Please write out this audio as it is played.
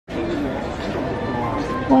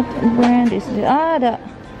What brand is this?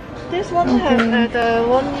 This one has the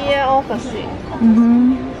 1 year office. 8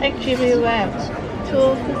 GB RAM.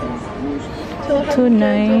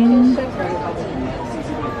 29.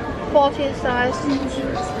 14 size.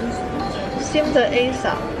 SIM the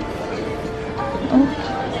ASA. Oh.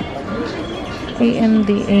 AMD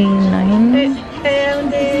A9.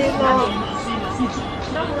 AMD Long.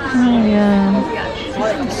 Oh yeah.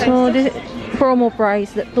 So this promo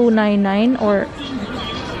price that 299 or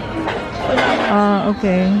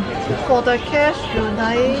okay. For the cash, you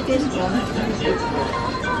like this one.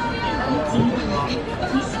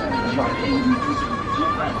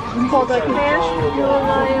 For the cash, you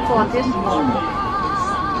like for this one.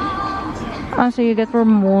 So you get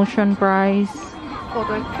promotion price. For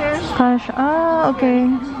the cash. Cash. Okay.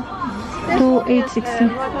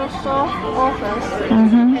 2860. Microsoft Office.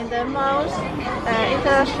 And the mouse,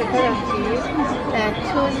 internet security,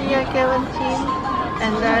 2-year guarantee,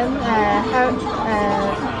 and then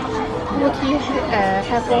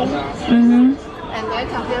multi-headphone. And then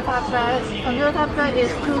computer tablet. Computer tablet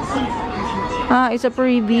is 2. It's a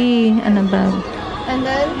freebie and a bag. And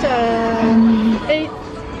then the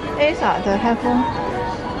ASA, the headphone.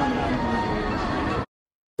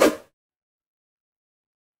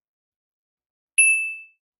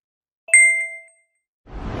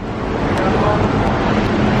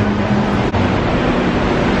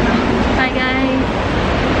 Hi guys!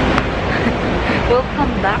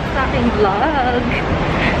 Welcome back sa aking vlog.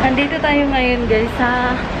 Nandito tayo ngayon guys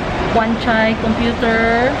sa Wanchai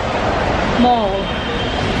Computer Mall.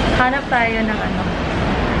 Hanap tayo ng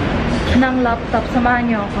ng laptop. Samahan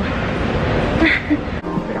niyo ako.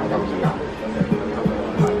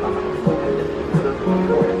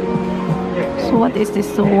 So what is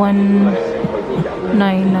this?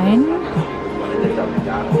 199?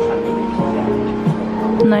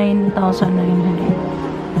 9,900.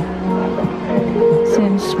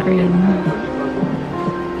 Same screen.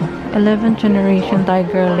 11th generation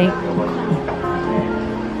Tiger Lake.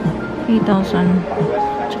 8,000.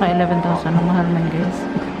 Tsaka 11,000. Ang mahal man guys.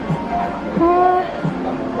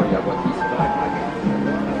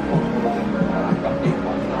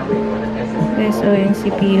 Guys, yung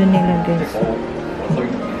CPU nila guys.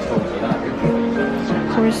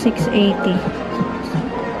 4680.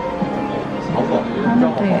 Ano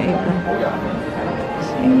to yung iba?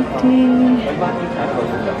 680.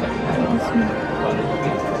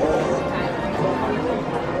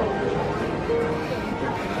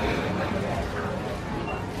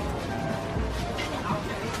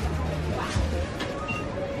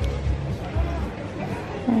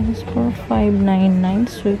 Minus 4599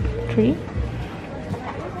 Swift 3.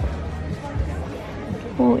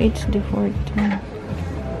 Oh, HD 14.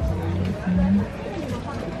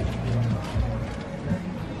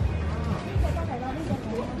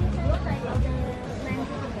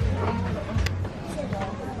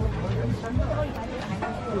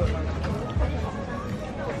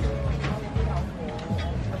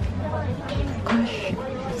 Gosh,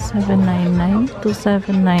 799 to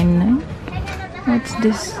 799. What's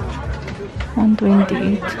this?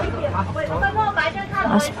 128.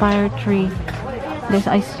 Aspire 3. This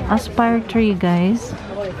Aspire 3 guys.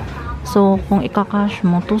 So kung ikakash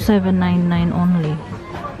mo 2799 only.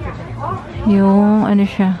 Yung ano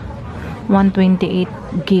siya 128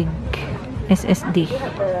 gig SSD.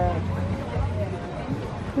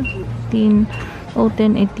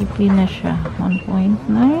 1080p na siya. 1.9.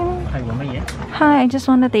 Hi, I just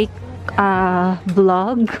wanna take a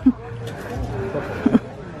vlog.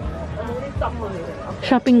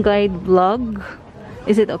 Shopping guide vlog.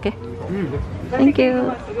 Is it okay? Thank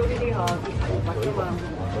you.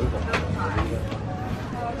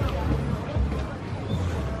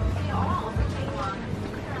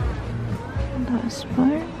 That's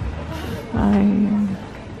fine.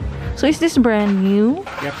 So is this brand new?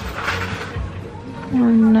 Yep.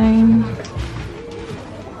 Or 9.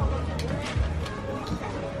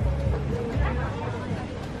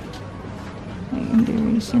 In the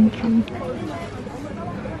recently.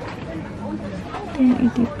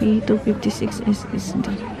 1080p 256 SSD.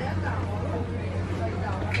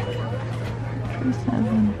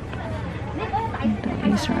 37. The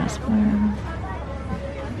Acer Aspire.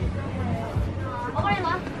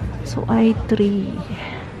 So i3.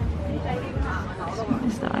 This one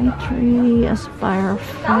is the i3 Aspire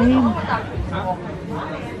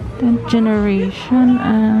 5. 10th generation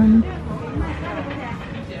and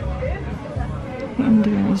in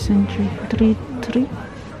the recently 3.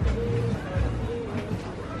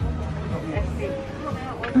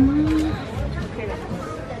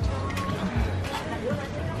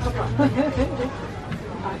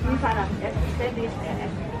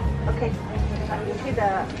 Okay. You see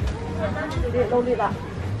the lolita.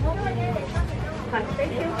 Hi,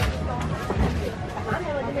 thank you.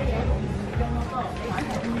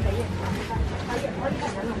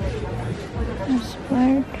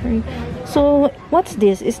 Inspired tree. So what's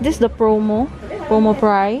this? Is this the promo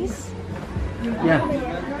price? Yeah,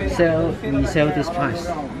 we sell this price.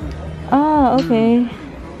 Ah, okay.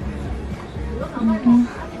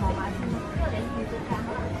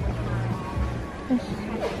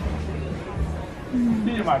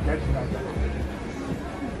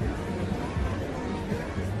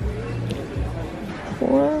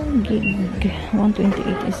 Four gig,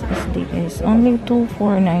 128 SSD is only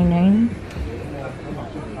 2499.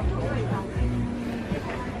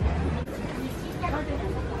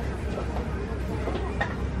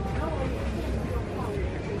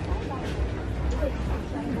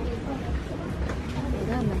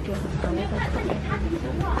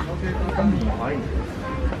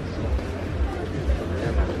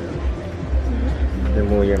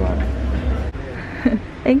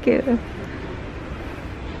 Thank you.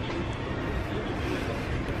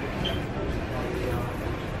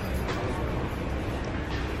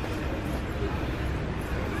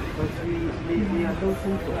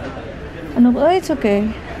 Ano ba? Oh, it's okay.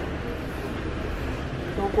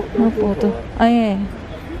 No photo. Ay,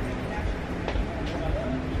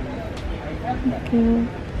 thank you.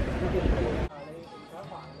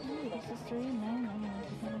 This is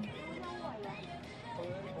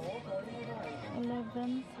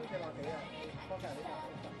 11.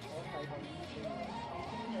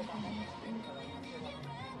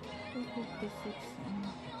 This is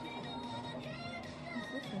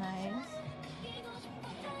nice.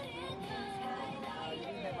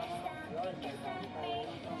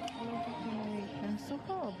 So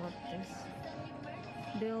how about this?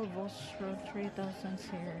 Dell Vostro 3000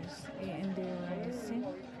 series AMD Ryzen.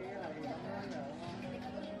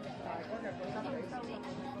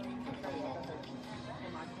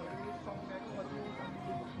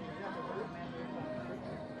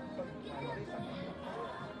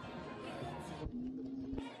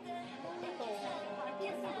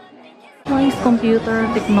 Wanchai Computer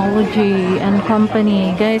Technology and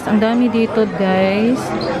Company. Guys, ang dami dito, guys.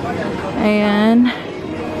 Ayan.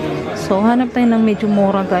 So, hanap tayo ng medyo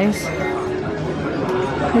mura, guys.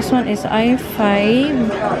 This one is i5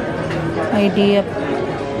 Idea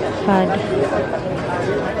Pad.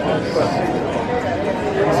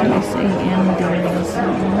 So, is AMD. So,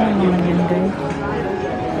 ano naman yun, guys?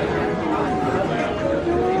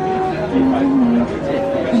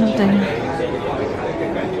 Ano tayo?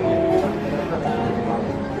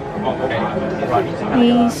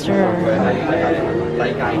 Acer.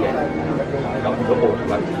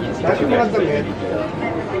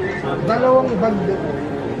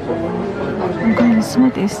 Guys,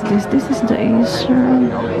 what is this? This is the Acer.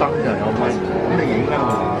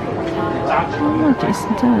 What is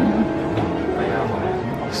that?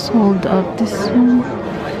 Sold out this one.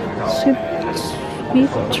 Sweet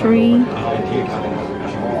tree.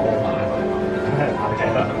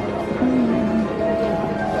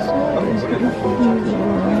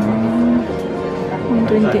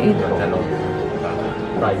 128.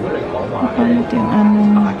 Ano yung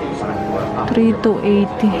ano? 3 to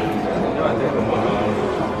 80.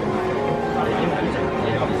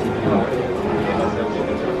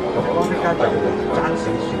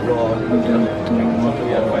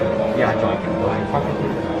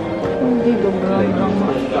 Hindi dobrang lang.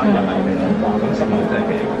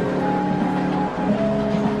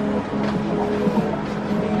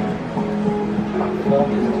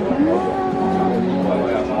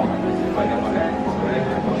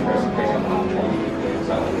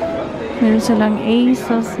 Meron silang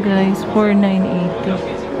Asus, guys, 4980.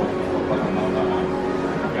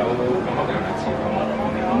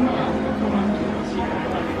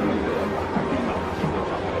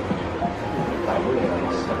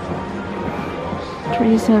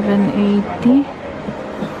 $3780.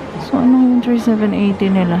 So, anong $3780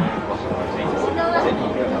 nila?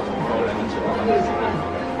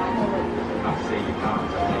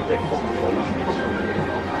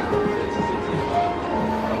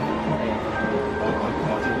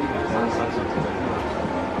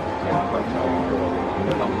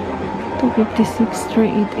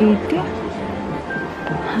 $256,880.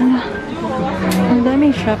 Hala. Ang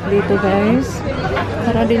daming shop dito, guys.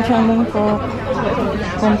 Para din siyang Wanchai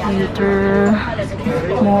Computer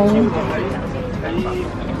Mall.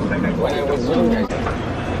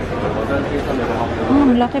 Oh,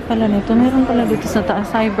 ang laki pala nito. Meron pala dito sa taas.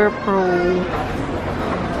 Cyber Pro.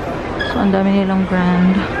 So, ang dami nilang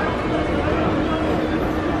brand.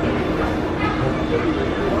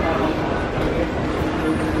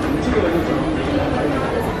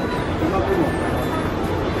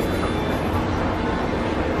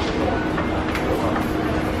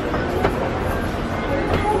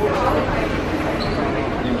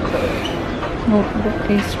 Notebook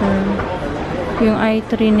Acer. Yung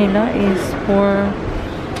i3 nila is for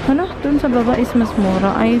ano? Dun sa baba is mas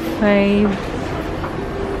mura. i5.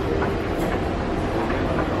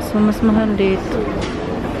 So, mas mahal dito.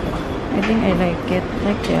 I think I like it.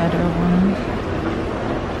 Like the other one.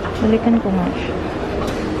 Balikan ko nga siya.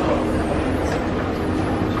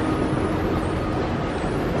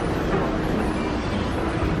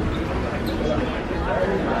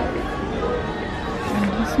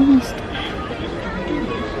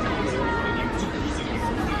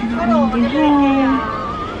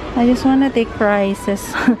 I just want to take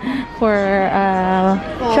prices for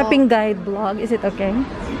shopping guide vlog. Is it okay?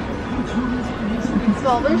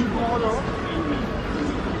 For which model?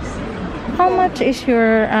 How much is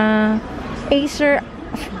your Acer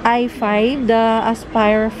i5, the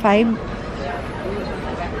Aspire 5?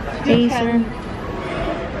 Acer.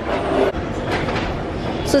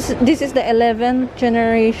 So this is the 11th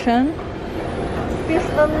generation. This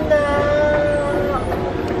under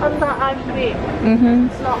i3.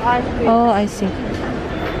 It's not i3. Oh, I see.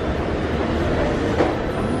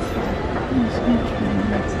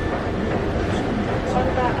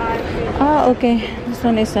 Under i3. Ah, okay. This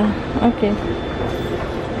one is okay.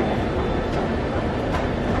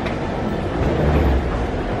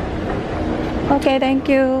 Okay, thank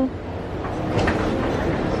you.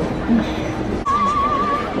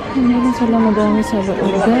 Hindi na sila madami sa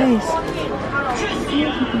loob, guys.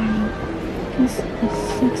 This is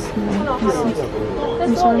 6.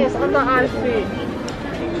 This one is under i3.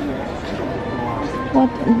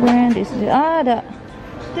 What brand is this?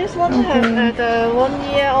 This one has the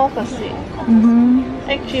 1 year office.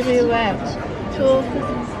 8 GB RAM.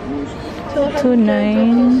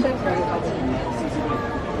 2.9.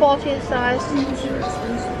 14 size.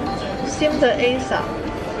 Sim the Acer.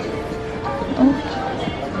 Oh.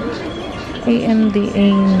 AMD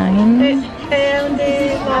A9. AMD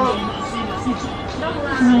Mall.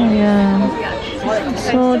 Oh, yeah.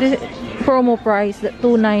 So, this promo price, that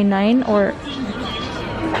 $299 or...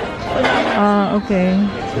 okay.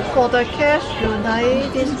 For the cash, you like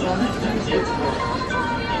this one.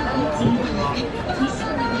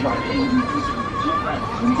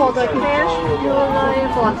 For the cash, you like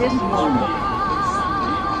for this one.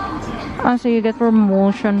 So you get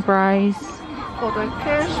promotion price. For the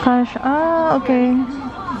cash, Okay.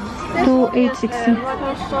 this 2,860.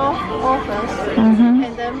 Microsoft Office. Mm-hmm.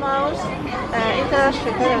 And the mouse, internet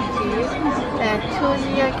security,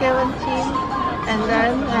 2-year guarantee, and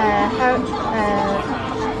then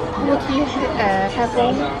multi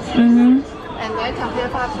headphone, and then computer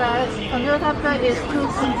pad. Computer pad is 2.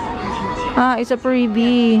 It's a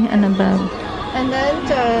freebie and above. And then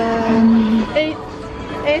the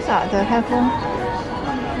Acer, the headphone.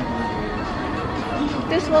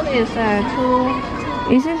 This one is 2.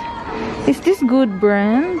 Is this good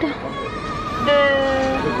brand?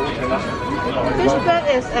 This brand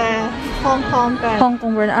is Hong Kong brand. Hong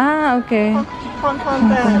Kong brand. Okay. Hong Kong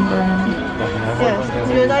brand. Brand. Yes.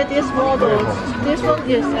 You like this model? This one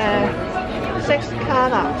is 6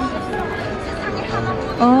 colors.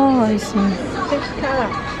 Oh, I see. 6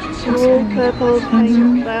 colors. Blue, purple,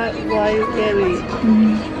 pink, black, white, berry.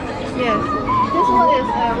 Yes. This one is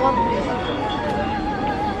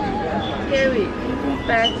berry,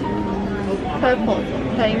 black, purple,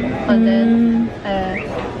 pink, and then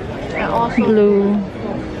also Blue.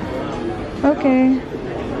 Okay.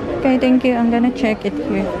 Okay, thank you. I'm gonna check it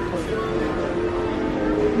here.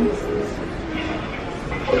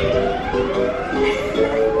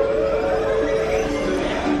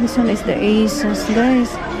 This one is the Asus,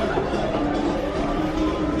 guys.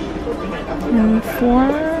 And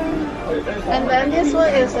 4. And then this one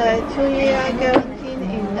is a 2-year guarantee in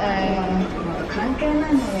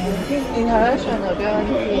international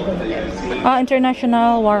guarantee. Oh,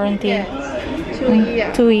 international warranty. Yes. 2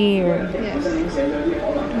 year. 2 year. Yes.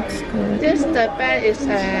 That's good. This the bag is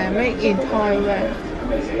made in Taiwan.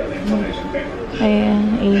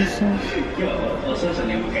 Ayan, Asus.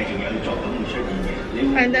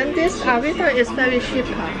 And then this Avita is very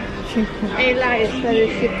cheaper. A-line is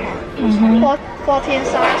very cheaper. 14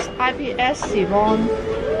 size IPS Simon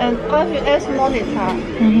and IPS monitor.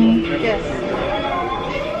 Yes.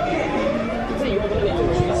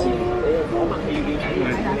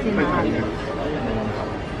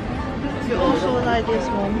 You also like this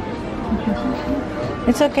one?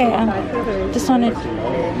 It's okay. Just want to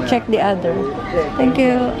check the other. Thank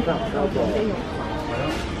you.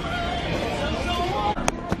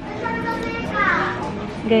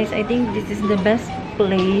 Guys, I think this is the best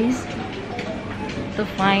place to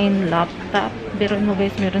find laptop. Pero mo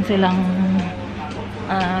guys, meron silang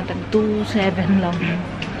tag 2.7 lang.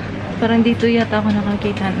 Parang dito yata ako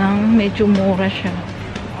nakakita ng medyo mura siya.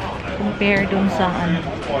 Compare dun sa ano.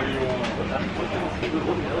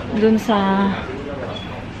 Dun sa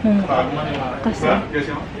mura. Kasi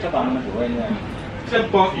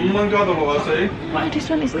this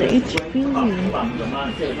one is the HP.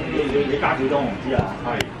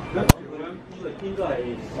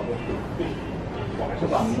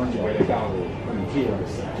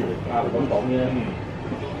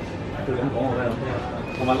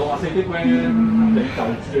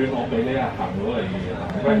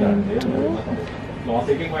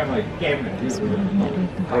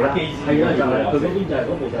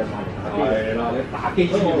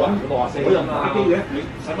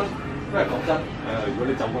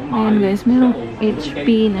 Ayan guys, merong HP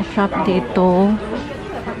na shop dito.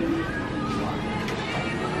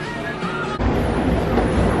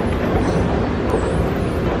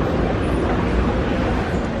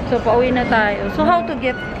 So, pauwi na tayo. So, how to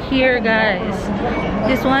get here, guys?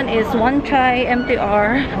 This one is Wanchai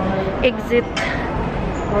MTR exit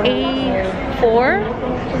A4.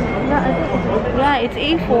 Yeah, it's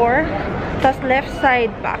A4. Tapos left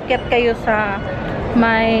side, paakyat kayo sa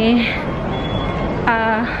may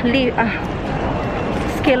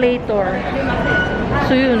escalator.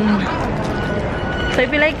 So, yun. So,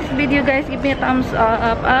 if you like this video, guys, give me a thumbs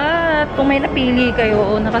up. At kung may napili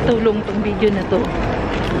kayo, nakatulong tong video na to,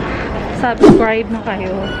 subscribe na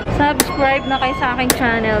kayo. Subscribe na kayo sa aking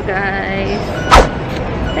channel, guys.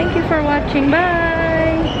 Thank you for watching.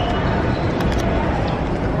 Bye!